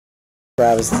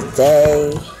Subscribers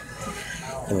today.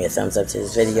 Give me a thumbs up to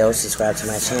this video. Subscribe to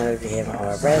my channel if you haven't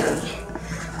already.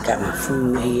 Got my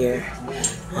food here.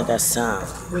 I got some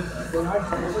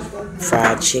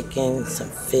fried chicken, some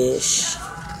fish,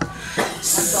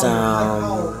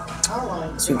 some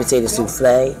sweet potato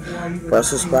souffle,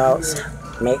 Brussels sprouts,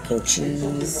 mac and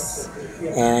cheese,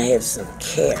 and I have some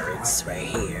carrots right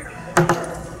here.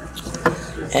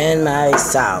 And my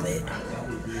salad.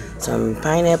 Some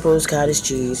pineapples, cottage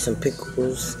cheese, some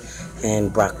pickles,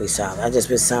 and broccoli salad. I just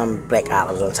put some black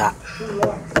olives on top.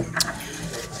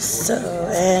 So,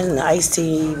 and iced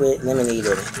tea with lemonade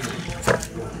in it.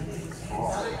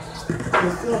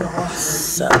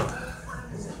 So,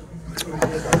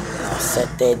 I'll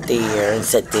set that there and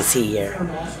set this here.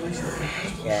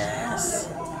 Yes.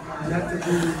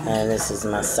 And this is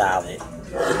my salad.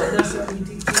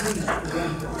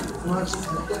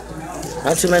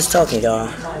 Not too much talking, y'all.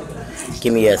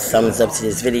 Give me a thumbs up to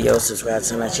this video. Subscribe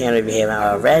to my channel if you haven't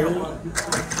already.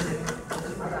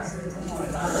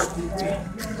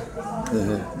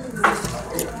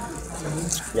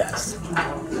 Yes.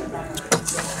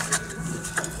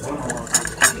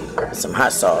 Some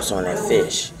hot sauce on that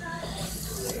fish.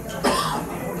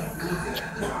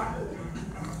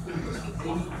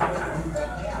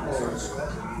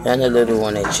 And a little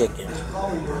on that chicken.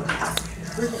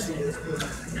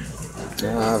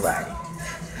 Alright.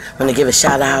 I'm going to give a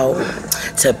shout out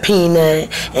to Peanut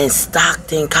in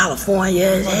Stockton,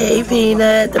 California. Hey,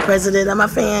 Peanut, the president of my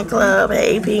fan club.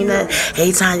 Hey, Peanut.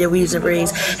 Hey, Tanya Weaves and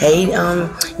Breeze. Hey,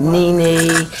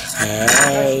 Nene.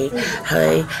 Hey.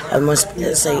 I must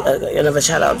say another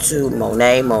shout out to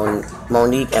Monet,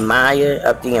 Monique, and Maya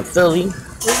up there in Philly.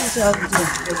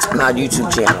 My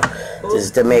YouTube channel. This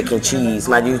is the mac and cheese.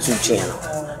 My YouTube channel.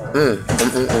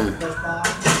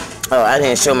 Oh, I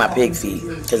didn't show my pig feet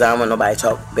because I don't want nobody to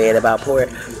talk bad about pork,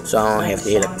 so I don't have to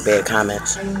hear the bad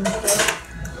comments.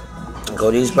 Go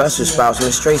these Brussels sprouts.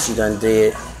 Miss Tracy done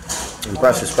did. And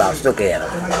Brussels sprouts, look at them.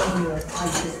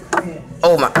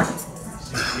 Oh my.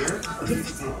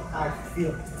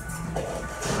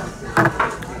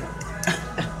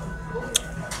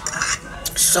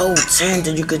 So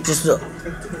tender, you could just look.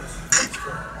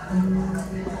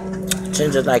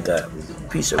 Tender like a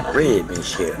piece of rib and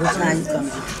shit. What time you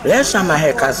coming? Last time I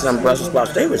had got some Brussels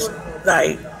sprouts, they was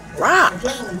like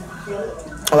rocks.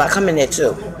 Oh, I come in there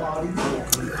too.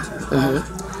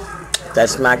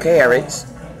 That's my carrots.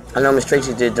 I know Miss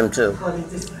Tracy did them too.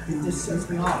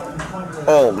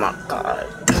 Oh my God.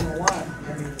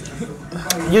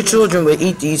 Your children will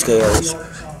eat these carrots.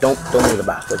 Don't move the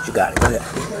box, but you got it. Go ahead.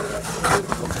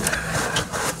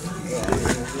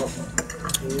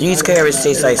 These carrots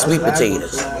taste like sweet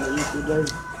potatoes.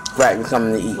 Right, we're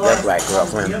coming to eat. That's right,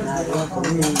 girlfriend.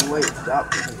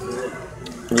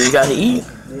 You gotta eat.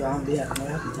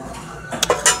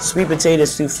 Sweet potato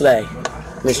souffle.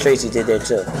 Miss Tracy did that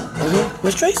too.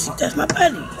 Miss Tracy, that's my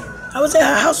buddy. I was at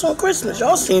her house on Christmas.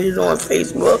 Y'all seen it on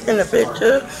Facebook in the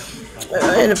picture,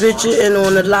 and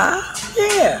on the live.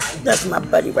 Yeah, that's my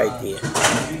buddy right there.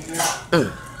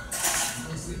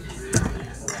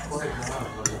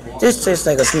 This tastes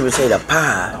like a sweet potato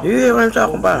pie. Do you hear what I'm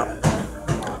talking about?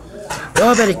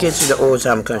 Y'all better get to the Old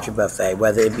Time Country Buffet,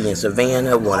 whether it be in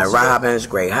Savannah, Warner Robins,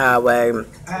 Great Highway,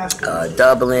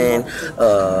 Dublin,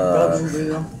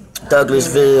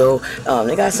 Douglasville.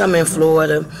 They got some in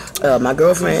Florida. My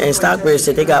girlfriend in Stockbridge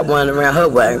said they got one around her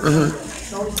way.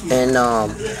 And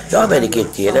y'all better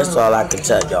get there. That's all I can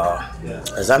tell y'all.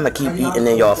 Because I'm going to keep eating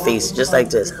in y'all face just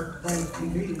like this.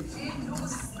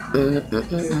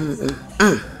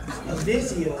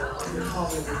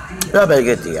 Y'all better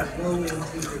get there.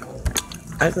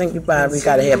 I think you probably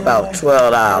gotta have about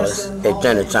 $12 at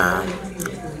dinner time.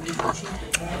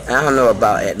 I don't know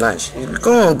about at lunch.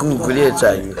 Go on Google, it'll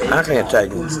tell you. I can't tell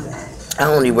you. I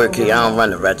only work here. I don't run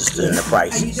the register and the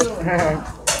prices.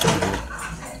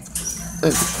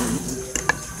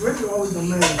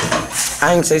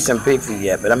 I ain't say some pig feet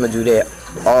yet, but I'm gonna do that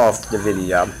off the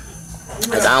video.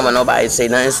 Cause I don't want nobody to say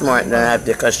nothing smart, then I have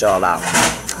to cuss y'all out.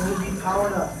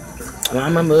 Well,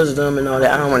 I'm a Muslim and all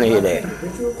that. I don't want to hear that.